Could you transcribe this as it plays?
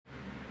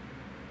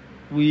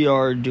we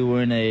are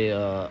doing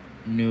a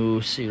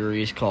new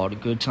series called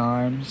Good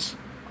Times.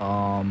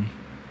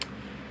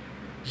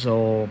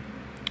 So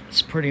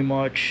it's pretty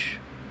much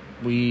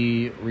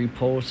we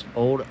repost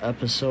old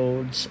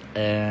episodes,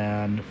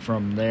 and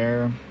from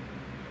there,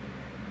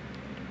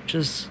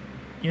 just,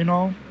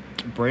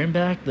 bring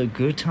back the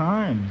good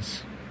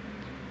times.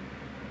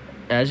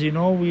 As you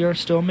know, we are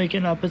still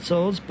making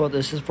episodes, but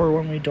this is for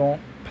when we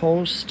don't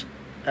post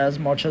as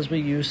much as we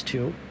used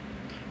to.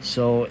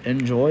 So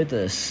enjoy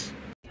this.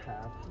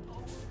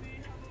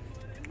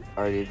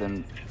 Alright,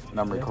 Ethan,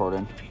 I'm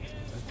recording.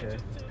 Okay.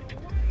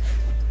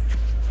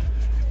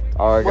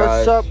 Alright,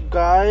 guys. What's up,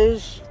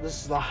 guys?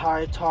 This is the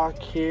High Talk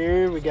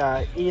here. We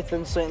got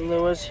Ethan St.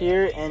 Louis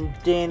here and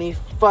Danny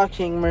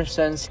fucking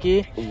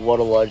Mersensky. What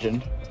a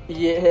legend.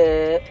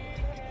 Yeah.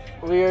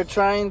 We are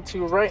trying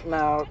to, right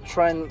now,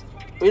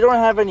 we don't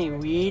have any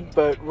weed,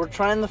 but we're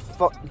trying to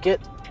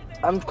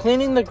I'm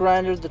cleaning the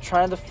grinder to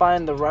try to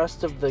find the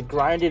rest of the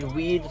grinded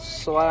weed /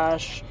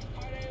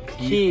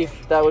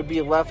 Kief that would be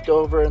left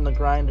over in the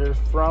grinder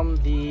from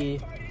the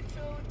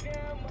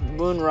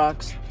moon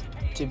rocks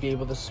to be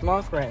able to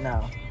smoke right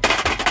now.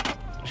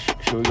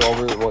 Should we go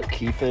over what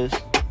Kief is?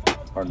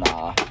 Or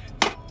nah?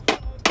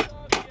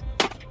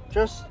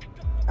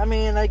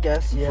 I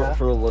guess, yeah.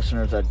 For the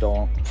listeners that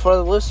don't. For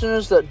the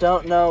listeners that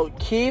don't know,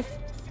 Kief,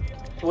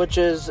 which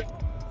is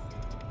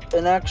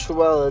in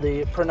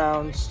actuality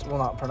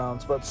not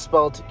pronounced, but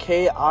spelled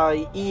Kief.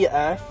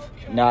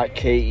 Not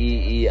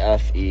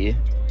Keefe.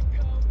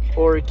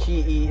 Or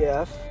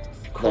Kief.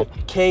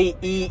 Keef.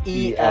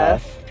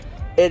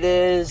 It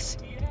is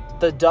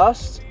the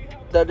dust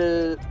it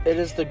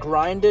is the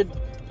grinded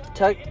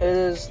it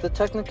is the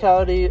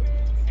technicality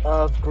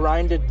of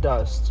grinded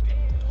dust,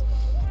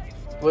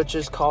 which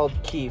is called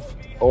Kief.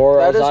 Or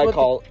as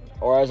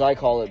I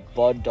call it,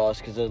 bud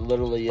dust, because it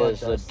literally is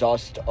the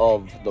dust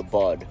of the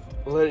bud.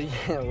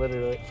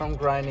 Literally from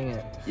grinding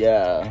it.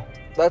 Yeah.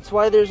 That's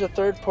why there's a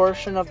third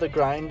portion of the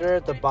grinder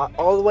at the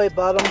all the way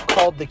bottom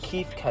called the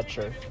Kief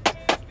catcher.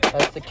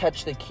 That's to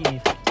catch the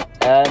Kief.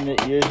 And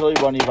usually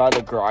when you buy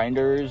the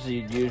grinders,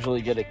 you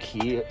usually get a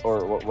key,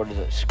 or what is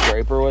it,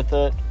 scraper with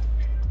it,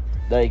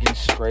 that you can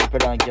scrape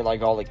it and get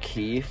like all the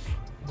Kief.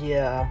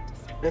 Yeah,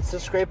 it's to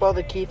scrape all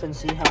the Kief and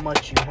see how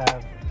much you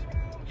have.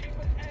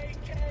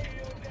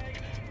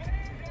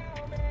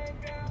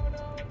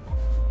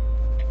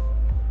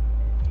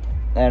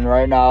 And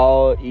right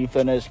now,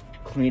 Ethan is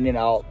cleaning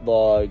out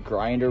the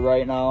grinder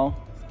right now,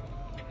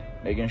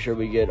 making sure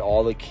we get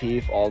all the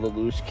Kief, all the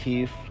loose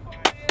Kief,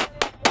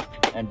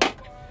 and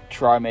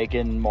try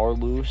making more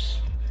loose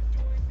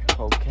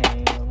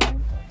cocaine.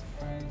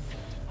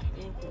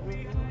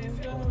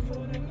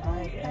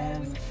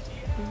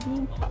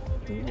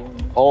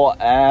 Oh,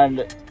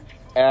 and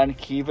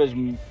Kief is.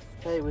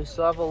 Hey, we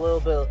still have a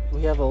little bit.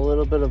 We have a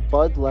little bit of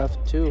bud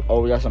left too.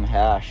 Oh, we got some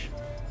hash.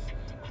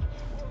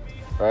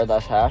 Right,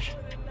 that's hash.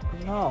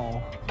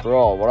 No.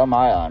 Bro, what am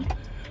I on?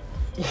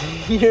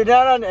 You're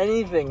not on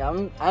anything.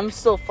 I'm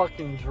still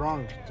fucking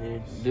drunk,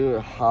 dude.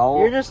 Dude, how?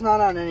 You're just not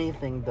on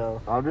anything,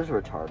 though. I'm just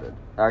retarded.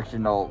 Actually,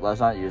 no,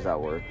 let's not use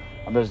that word.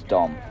 I'm just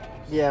dumb.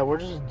 Yeah, we're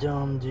just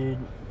dumb, dude.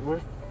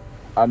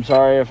 I'm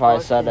sorry if I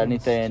said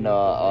anything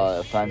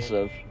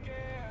offensive.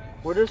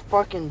 We're just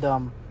fucking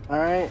dumb,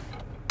 alright?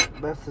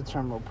 That's the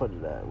term we'll put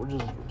it at. We're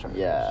just retarded.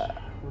 Yeah.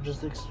 We're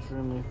just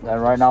extremely fucking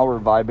And right now we're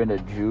vibing to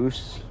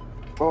Juice.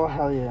 Oh,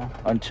 hell yeah.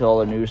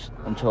 Until a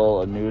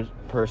new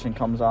person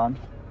comes on.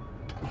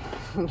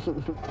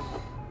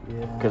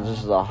 Yeah. Because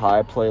this is a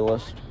high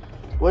playlist.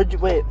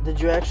 Did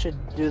you actually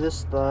do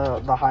this,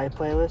 the high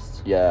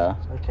playlist? Yeah.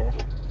 Okay.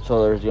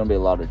 So there's going to be a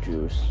lot of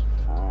juice.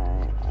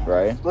 Alright.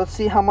 Right? Let's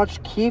see how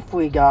much Kief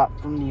we got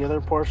from the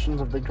other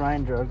portions of the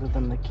grinder other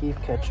than the Kief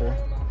catcher.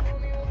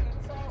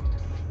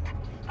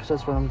 So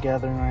that's what I'm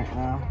gathering right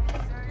now.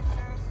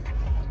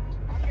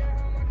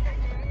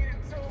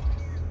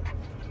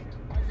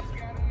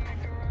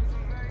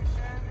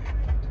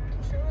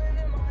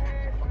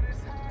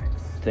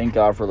 Thank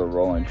God for the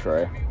rolling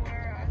tray.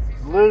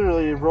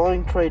 Literally,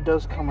 rolling tray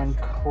does come in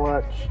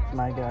clutch,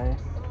 my guy.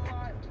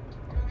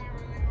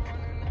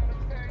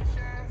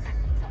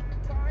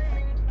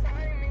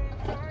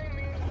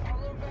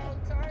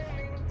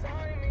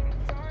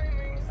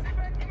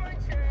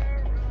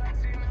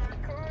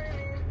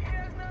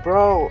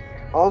 Bro,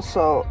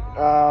 also,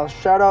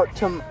 shout out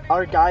to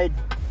our guy,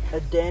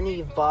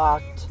 Danny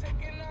Vogt,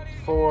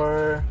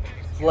 for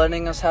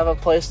letting us have a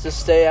place to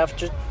stay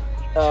after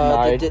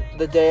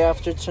the day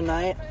after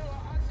tonight.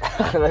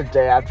 The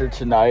day after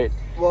tonight?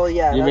 Well,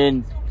 yeah. You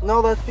mean?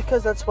 No, that's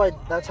because that's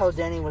how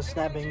Danny was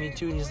snapping me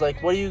too. And he's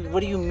like, "What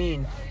do you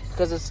mean?"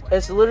 Because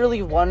it's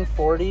literally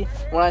 1:40.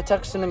 When I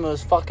texted him, it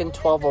was fucking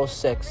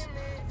 12:06.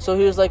 So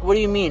he was like, "What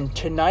do you mean,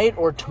 tonight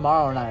or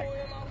tomorrow night?"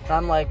 And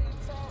I'm like,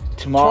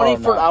 tomorrow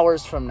 24 night.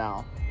 hours from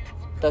now.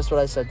 That's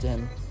what I said to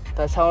him.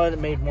 That's how it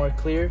made more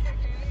clear.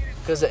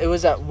 Because it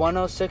was at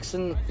 12:06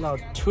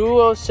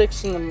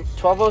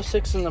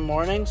 in the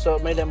morning, so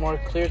it made it more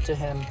clear to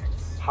him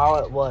how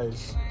it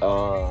was.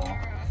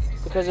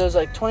 Because it was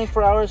like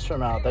 24 hours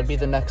from now. That'd be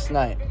the next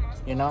night,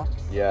 you know?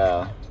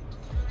 Yeah.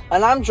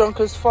 And I'm drunk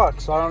as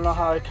fuck, so I don't know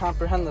how I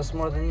comprehend this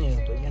more than you.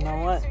 But you know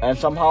what? And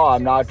somehow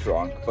I'm not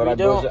drunk, but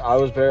We I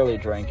was barely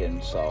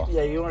drinking, so.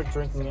 Yeah, you weren't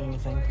drinking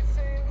anything.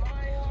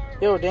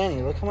 Yo,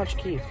 Danny, look how much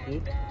Kief,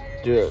 dude.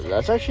 Dude,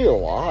 that's actually a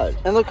lot.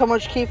 And look how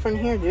much Kief in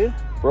here, dude.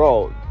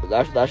 Bro,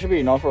 that should be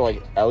enough for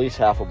like at least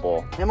half a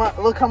bowl.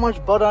 Look how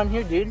much bud on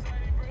here, dude.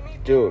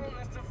 Dude.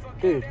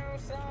 Dude.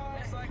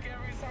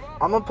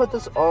 I'm gonna put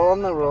this all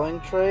on the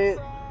rolling tray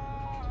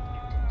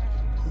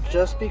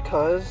just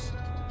because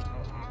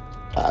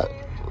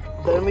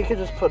then we could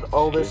just put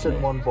all this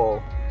in one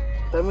bowl.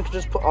 Then we could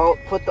just put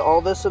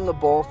all this in the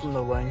bowl from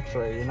the rolling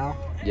tray, you know?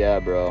 Yeah,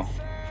 bro.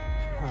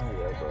 Oh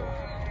yeah, bro.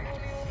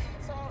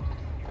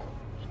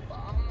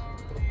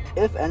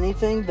 If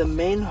anything, the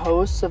main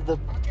hosts of the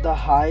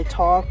High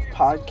Talk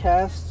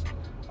podcast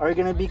are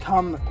gonna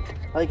become,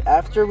 like,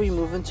 after we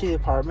move into the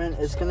apartment,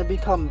 it's gonna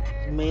become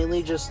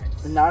mainly just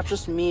not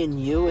just me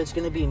and you. It's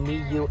gonna be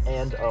me, you,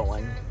 and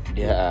Owen.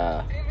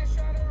 Yeah.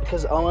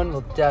 Because Owen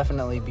will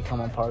definitely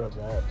become a part of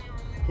that.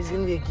 He's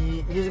gonna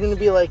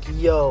be like,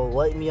 yo,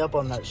 light me up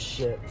on that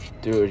shit.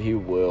 Dude, he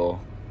will.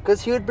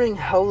 Because he would bring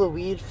hella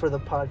weed for the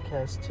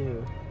podcast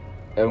too,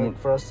 And like,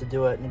 for us to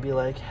do it, and he'd be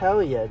like,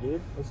 hell yeah,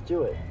 dude, let's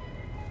do it.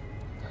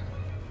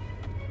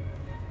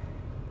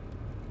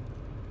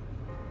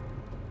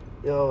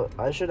 Yo,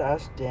 I should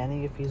ask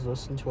Danny if he's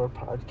listened to our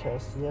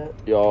podcast yet.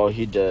 yo,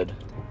 he did.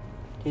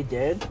 He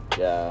did?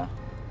 Yeah.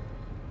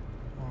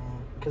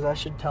 Because I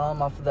should tell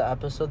him after the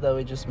episode that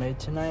we just made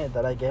tonight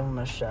that I gave him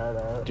a shout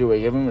out. Dude, we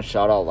gave him a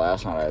shout out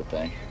last night, I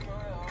think.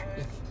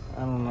 I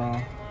don't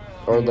know.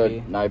 Or Maybe.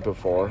 the night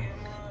before.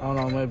 I don't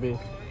know, maybe.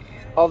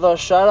 Although,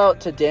 shout out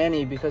to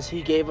Danny because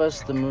he gave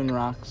us the moon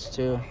rocks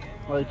too.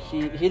 Like,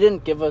 he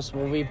didn't give us,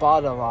 well, we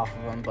bought it off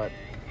of him, but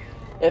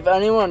if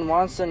anyone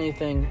wants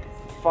anything,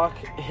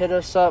 hit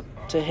us up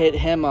to hit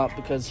him up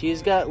because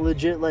he's got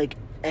legit, like,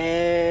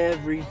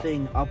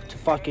 everything up to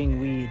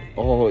fucking weed.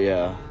 Oh,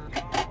 yeah.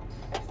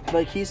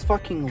 Like, he's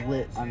fucking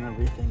lit on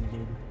everything,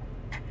 dude.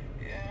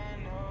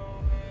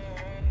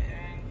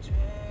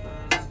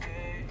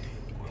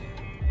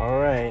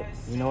 Alright,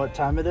 you know what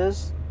time it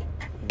is?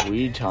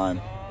 Weed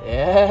time.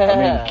 Yeah. I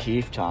mean,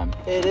 Kief time.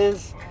 It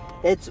is.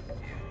 It's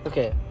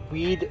okay.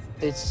 Weed.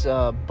 It's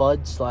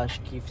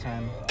bud/Kief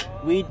time.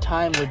 Weed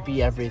time would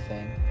be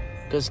everything,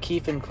 because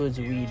Kief includes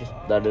weed.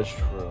 That is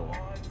true.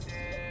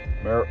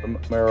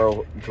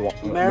 Marijuana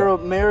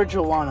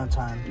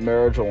time.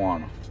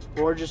 Marijuana.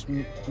 Or just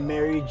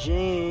Mary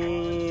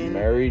Jane.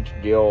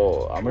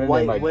 Yo, I'm gonna White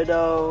name my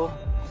Widow.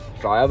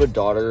 If I have a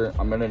daughter,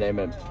 I'm gonna name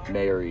it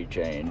Mary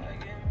Jane.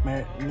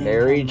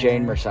 Mary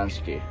Jane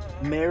Mersensky.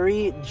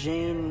 Mary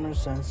Jane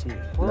Mersensky.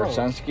 Bro,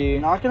 Mersensky.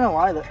 not gonna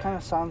lie, that kind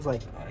of sounds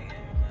like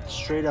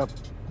straight up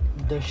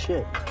the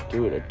shit.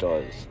 Dude, it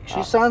does.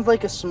 She sounds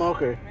like a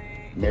smoker.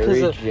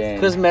 Mary Jane.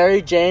 Because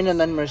Mary Jane and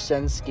then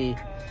Mersensky.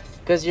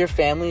 Because your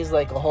family's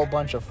like a whole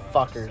bunch of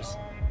fuckers.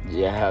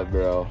 Yeah,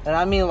 bro. And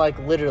I mean, like,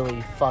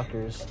 literally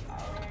fuckers.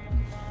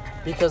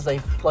 Because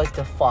they like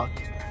to fuck.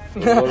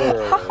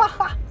 Literally.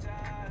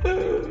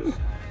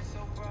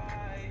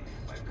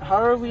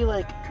 How are we,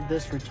 like,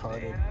 this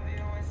retarded,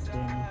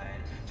 Danny?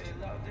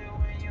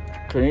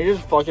 Couldn't you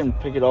just fucking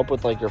pick it up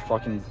with, like, your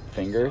fucking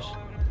fingers?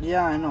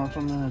 Yeah, I know. That's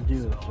what I'm gonna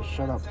do. So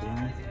shut up,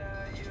 Danny.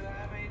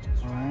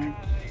 Alright?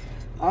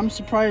 I'm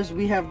surprised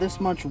we have this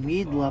much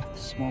weed left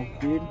to smoke,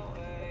 dude.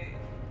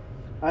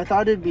 I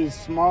thought it'd be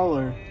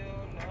smaller.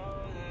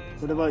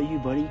 What about you,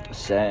 buddy?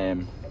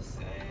 Same.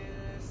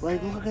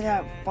 Like, look at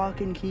that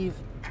fucking Kief.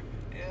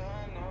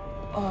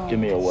 Oh, Give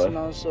me a whiff. It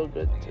smells so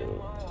good,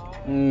 too.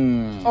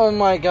 Mmm. Oh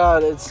my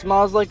god, it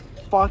smells like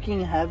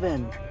fucking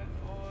heaven.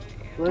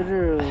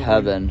 Literally.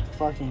 Heaven.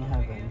 Fucking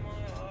heaven.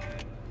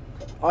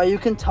 Oh, you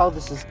can tell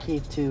this is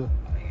Kief, too.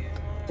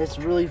 It's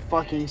really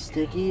fucking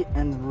sticky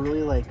and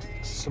really, like,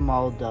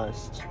 small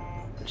dust.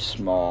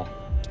 Small.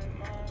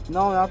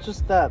 No, not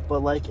just that,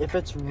 but, like, if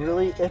it's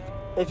really...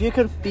 If you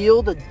can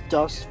feel the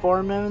dust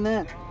form in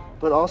it,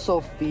 but also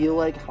feel,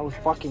 like, how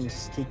fucking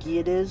sticky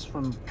it is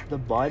from the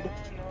bud,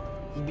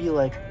 you'd be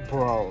like,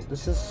 bro,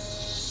 this is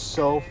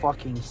so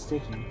fucking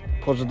sticky.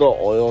 Put the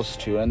oils,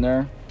 too, in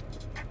there.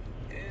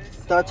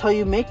 That's how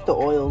you make the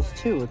oils,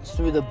 too. It's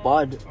through the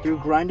bud, through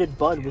grinded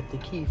bud with the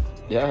Kief.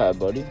 Yeah,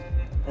 buddy.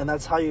 And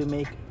that's how you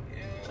make...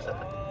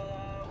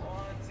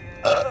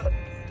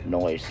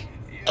 Noise.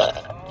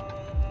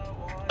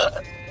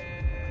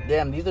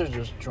 Damn, these are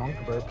just drunk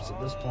burps at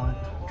this point.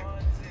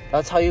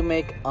 That's how you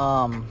make,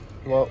 what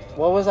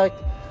was I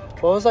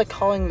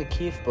calling the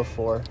Kief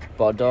before?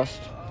 Bud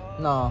dust?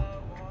 No.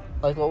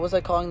 Like, what was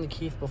I calling the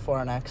Kief before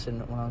an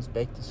accident when I was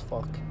baked as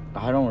fuck?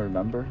 I don't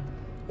remember.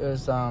 It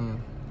was,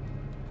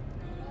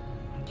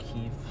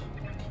 Kief,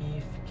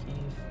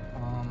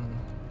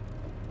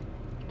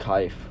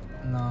 Kief.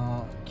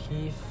 no,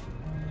 Kief.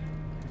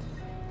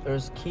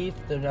 There's Kief,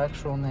 the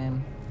actual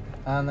name,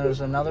 and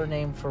there's another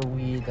name for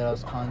weed that I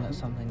was calling it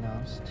something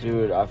else.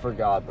 Dude, I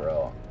forgot,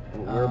 bro.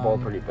 We were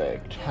both pretty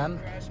baked.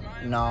 Hemp?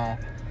 No.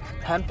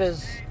 Hemp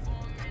is...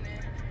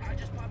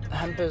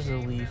 Hemp is a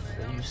leaf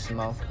that you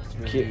smoke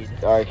through weed.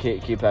 Alright,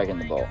 keep packing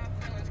the boat.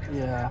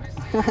 Yeah.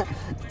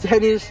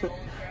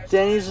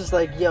 Danny's just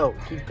like, yo,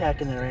 keep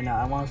packing it right now.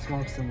 I want to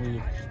smoke some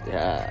weed.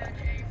 Yeah.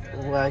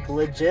 Like,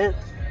 legit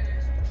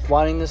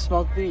wanting to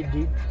smoke weed,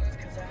 dude.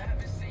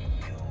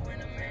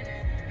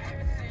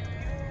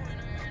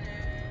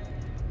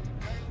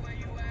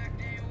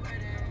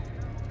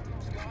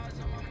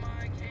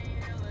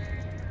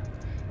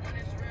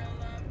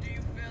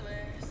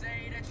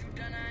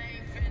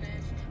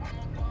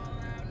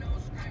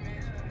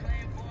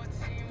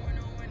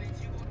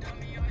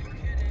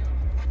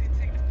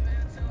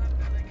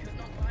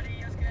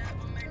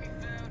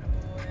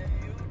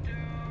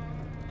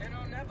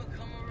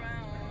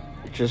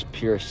 Just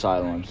pure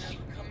silence.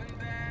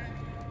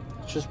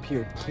 It's just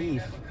pure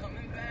Kief,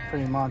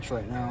 pretty much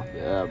right now.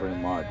 Yeah, pretty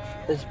much.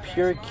 It's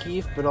pure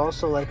Kief, but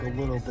also like a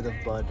little bit of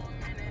bud.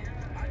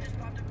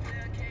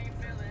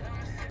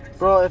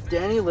 Bro, if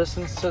Danny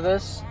listens to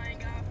this,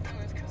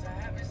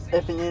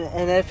 if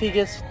he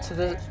gets to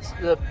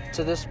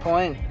this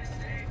point,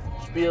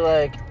 just be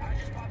like,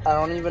 I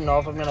don't even know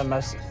if I'm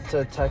gonna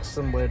text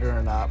him later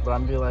or not, but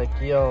I'm be like,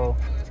 yo,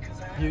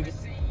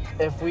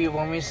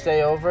 when we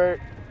stay over,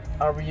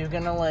 are you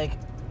gonna like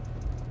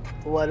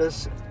let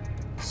us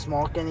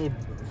smoke any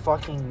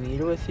fucking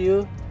weed with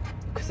you?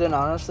 Because then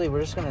honestly,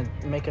 we're just gonna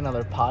make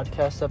another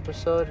podcast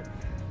episode.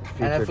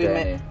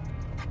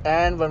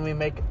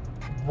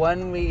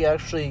 When we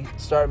actually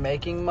start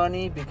making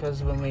money,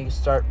 because when we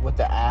start with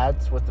the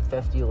ads with the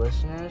 50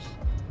 listeners,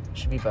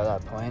 should be by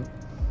that point,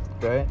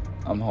 right?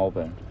 I'm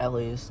hoping. At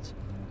least.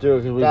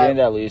 Dude, because we gained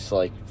at least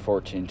like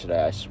 14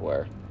 today, I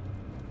swear.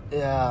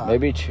 Yeah.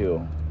 Maybe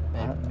 2.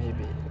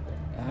 Maybe.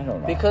 I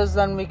don't know. Because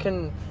then we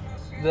can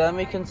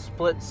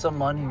split some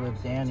money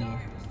with Danny.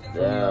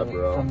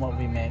 From what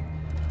we make.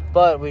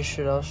 But we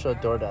should also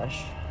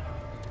DoorDash.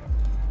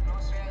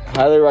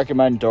 Highly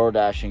recommend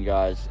DoorDashing,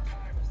 guys.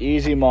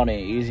 Easy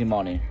money. Easy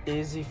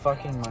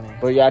fucking money.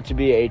 But you have to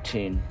be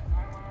 18.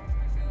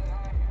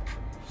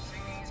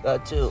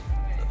 That too.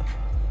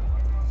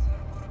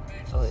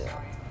 Oh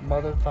yeah.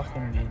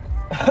 Motherfucking weed.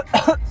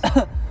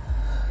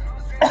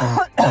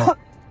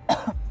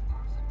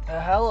 A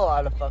hell of a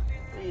lot of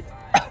fucking weed.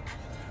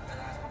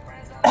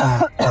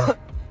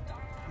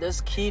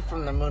 This Kief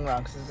from the Moon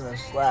Rocks is gonna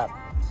slap.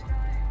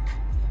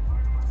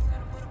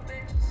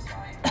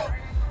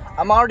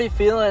 I'm already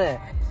feeling it.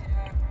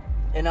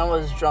 And I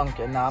was drunk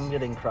and now I'm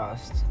getting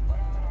crossed.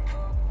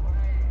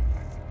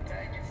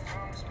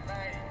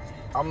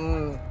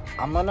 I'm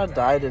gonna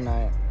die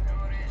tonight.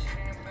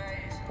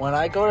 When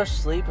I go to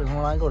sleep is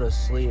when I go to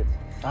sleep.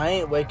 I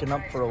ain't waking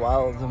up for a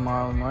while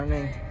tomorrow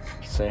morning.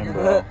 Same,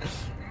 bro.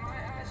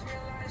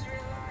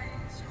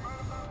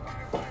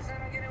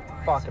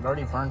 Fuck, it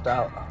already burnt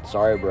out.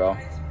 Sorry, bro.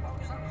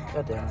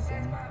 God damn it,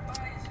 Danny.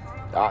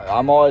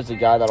 I'm always the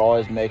guy that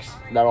always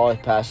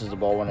passes the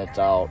ball when it's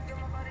out.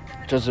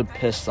 Just to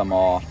piss them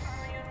off.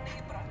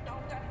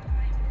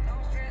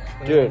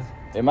 Dude,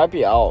 it might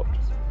be out.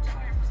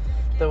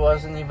 There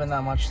wasn't even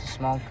that much to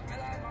smoke.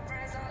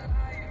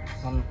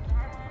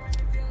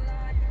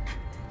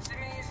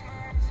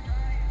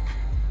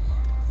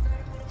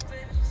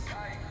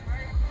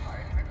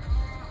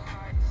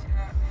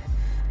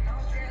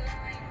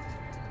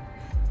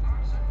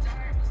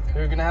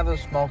 You're gonna have to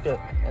smoke it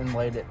and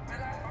light it.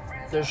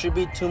 There should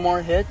be 2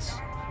 more hits.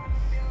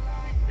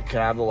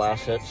 Can I have the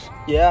last hits?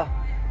 Yeah.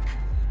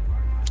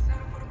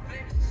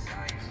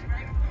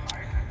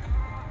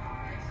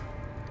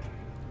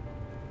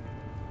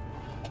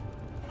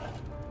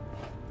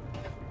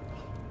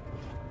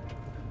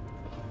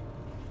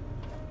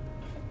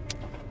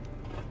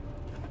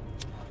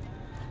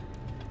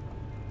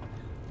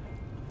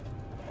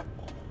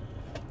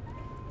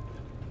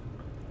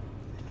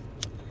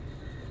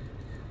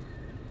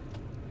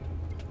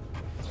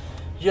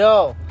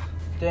 Yo,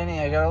 Danny,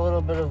 I got a little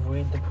bit of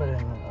weed to put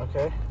in,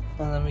 okay?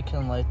 And then we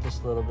can light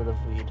this little bit of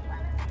weed.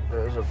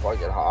 There's a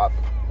fucking hot.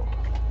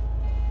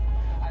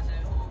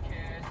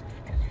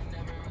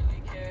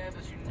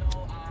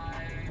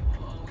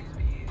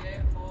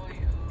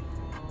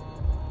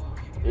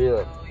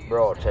 Yeah,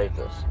 bro, take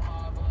this.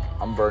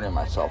 I'm burning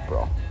myself,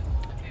 bro.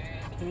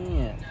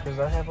 Can't, because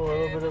I have a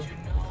little bit of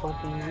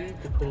fucking weed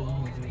to put in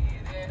here, dude.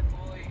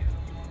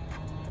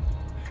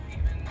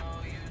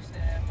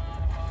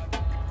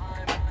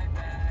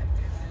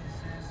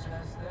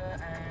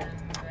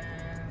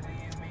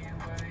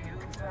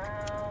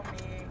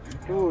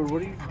 Dude,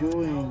 what are you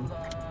doing?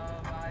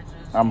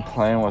 I'm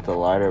playing with the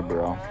lighter,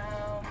 bro.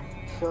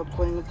 Stop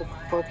playing with the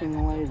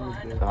fucking lighter,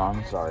 dude. Oh,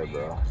 I'm sorry,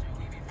 bro.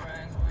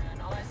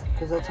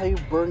 Because that's how you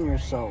burn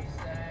yourself,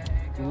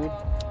 dude.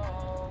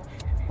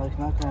 Like,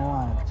 not gonna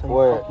lie, that's how you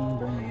fucking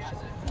burn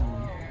yourself.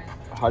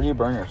 How do you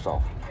burn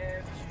yourself?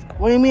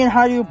 What do you mean,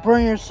 how do you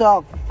burn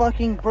yourself?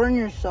 Fucking burn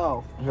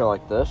yourself. You're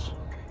like this?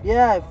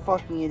 Yeah,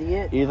 fucking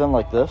idiot. Ethan,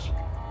 like this?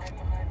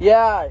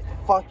 Yeah,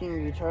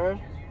 fucking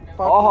retard.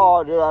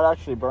 Oh, dude, that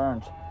actually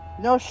burns.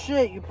 No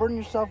shit, you burn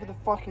yourself with a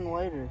fucking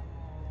lighter.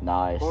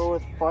 Nice. Or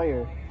with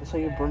fire. That's how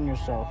you burn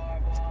yourself.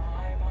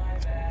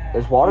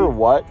 Is water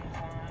what?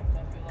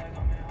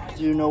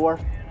 Do you know where?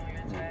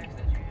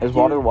 Is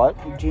water what?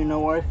 Do you know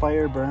why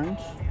fire burns?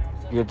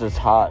 Because it's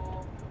hot.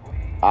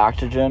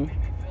 Oxygen.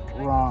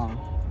 Wrong.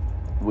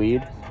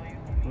 Weed.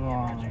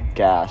 Wrong.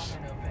 Gas.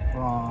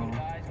 Wrong.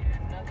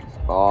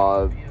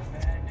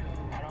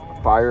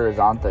 Fire is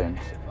on things.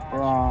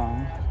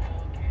 Wrong.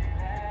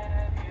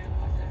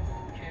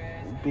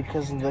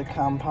 Because of the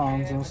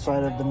compounds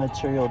inside of the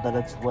material that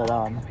it's lit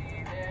on.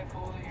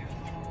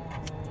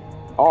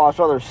 Oh, I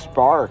saw there's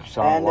sparks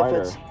on And a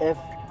lighter.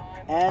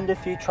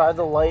 if you try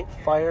to light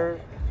fire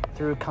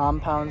through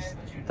compounds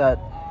that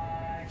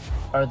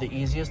are the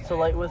easiest to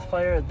light with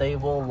fire, they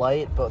will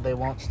light, but they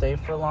won't stay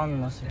for long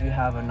unless if you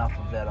have enough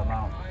of that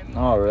amount.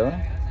 Oh, really?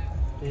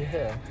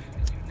 Yeah.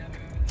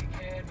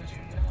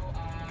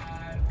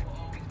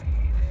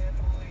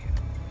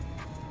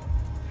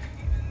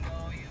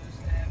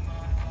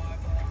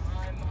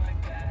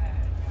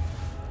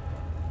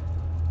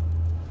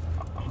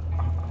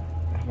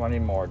 How many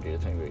more do you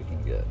think we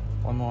can get?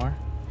 One more?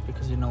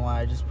 Because you know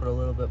why I just put a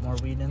little bit more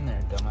weed in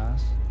there,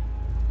 dumbass.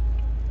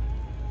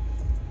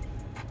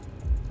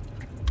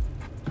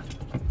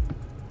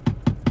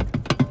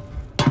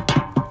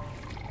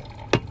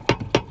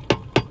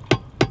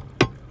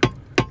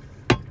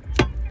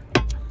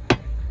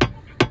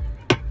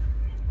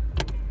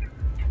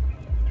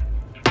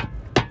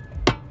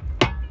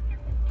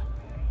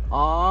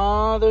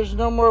 There's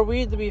no more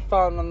weed to be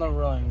found on the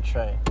rolling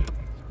tray.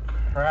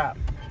 Crap.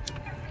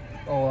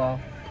 Oh well.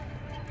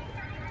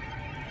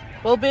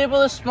 We'll be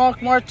able to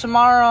smoke more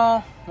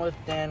tomorrow with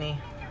Danny.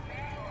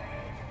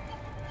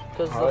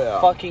 Because the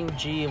fucking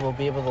G will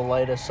be able to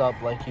light us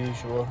up like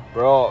usual.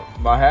 Bro,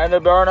 my hand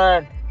is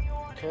burning.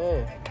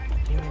 Okay.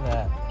 Give me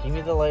that. Give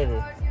me the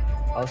lighter.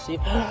 I'll see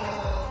if...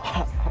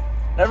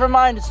 Never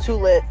mind, it's too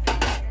lit.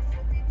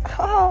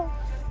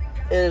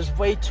 It is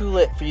way too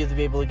lit for you to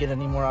be able to get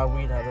any more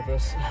weed out of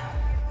this.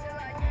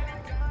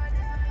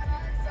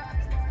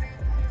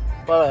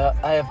 But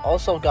I have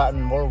also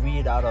gotten more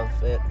weed out of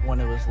it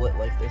when it was lit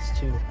like this,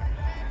 too.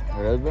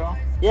 Really, bro?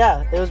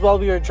 Yeah, it was while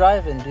we were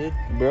driving, dude.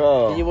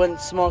 Bro. You wouldn't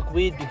smoke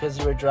weed because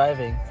you were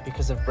driving,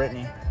 because of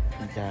Brittany.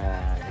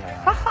 Yeah.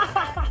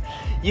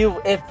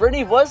 If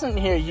Brittany wasn't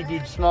here, you'd be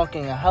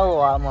smoking a hell of a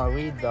lot more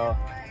weed, though.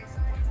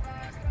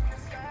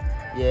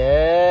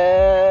 Yeah.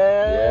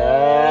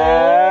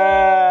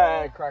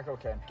 Crack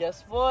cocaine.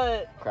 Guess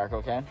what? Crack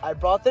cocaine? I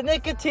brought the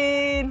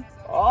nicotine.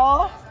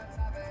 Oh.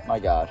 My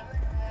God.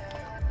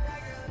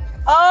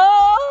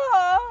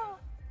 Oh!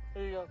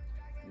 There you go.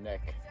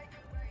 Nick.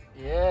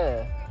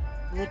 Yeah.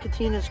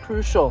 Nicotine is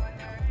crucial.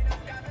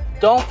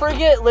 Don't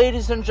forget,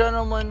 ladies and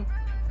gentlemen,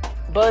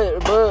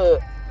 but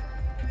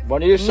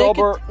When you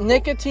sober...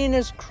 nicotine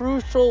is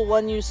crucial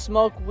when you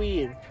smoke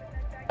weed.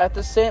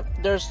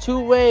 There's two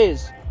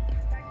ways.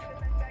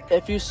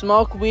 If you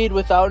smoke weed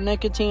without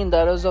nicotine,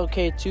 that is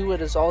okay too.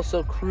 It is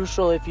also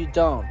crucial if you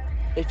don't.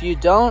 If you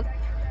don't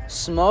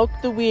smoke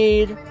the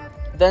weed,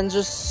 then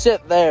just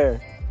sit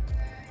there.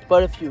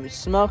 But if you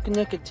smoke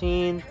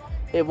nicotine,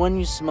 when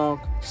you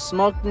smoke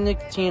the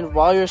nicotine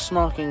while you're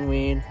smoking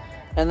weed,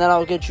 and then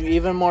I'll get you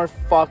even more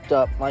fucked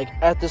up, like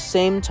at the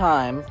same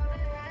time.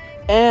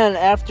 And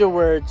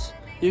afterwards,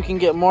 you can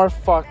get more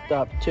fucked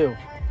up too.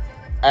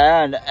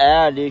 And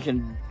you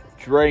can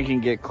drink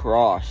and get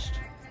crossed.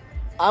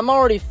 I'm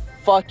already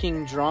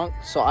fucking drunk,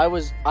 so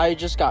I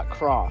just got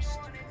crossed.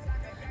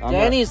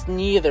 Danny's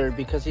neither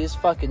because he's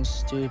fucking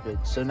stupid.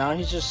 So now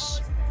he's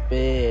just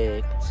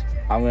spicked.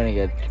 I'm gonna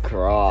get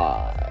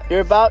crossed.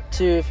 You're about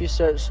to if you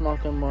start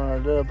smoking a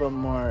little bit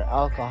more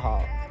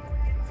alcohol.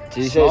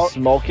 Did you say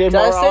smoking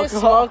more alcohol? Did I say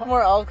smoke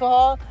more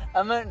alcohol?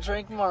 I meant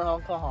drink more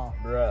alcohol.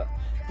 Bruh.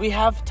 We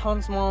have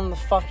tons more in the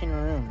fucking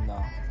room,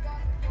 though.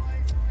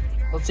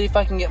 Let's see if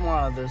I can get more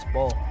out of this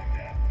bowl.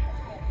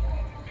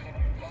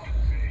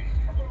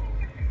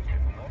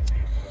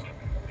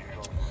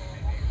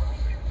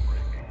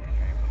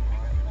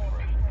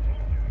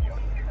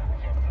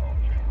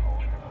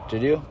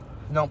 Did you?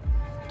 Nope.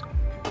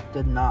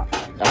 Did not.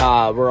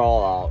 We're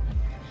all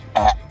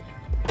out.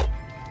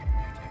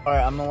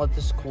 Alright, I'm gonna let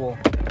this cool.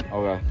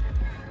 Okay.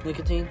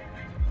 Nicotine?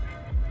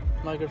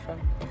 My good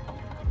friend?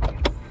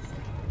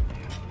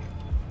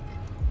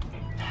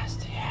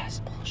 Nasty ass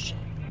bullshit.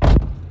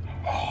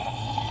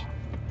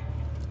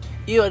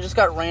 Ew, I just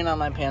got rain on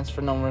my pants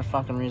for no more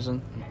fucking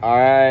reason.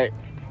 Alright.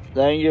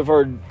 Thank you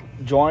for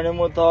joining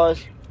with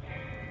us.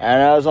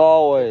 And as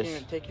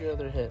always... Take your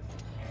other hit.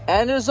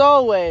 And as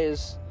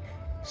always,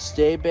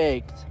 stay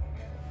baked.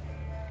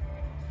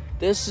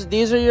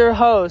 These are your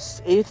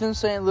hosts, Ethan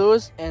St.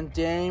 Louis and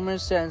Danny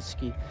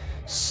Mersensky.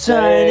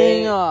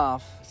 Signing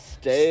off.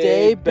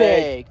 Stay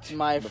baked,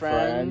 my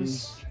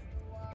friends.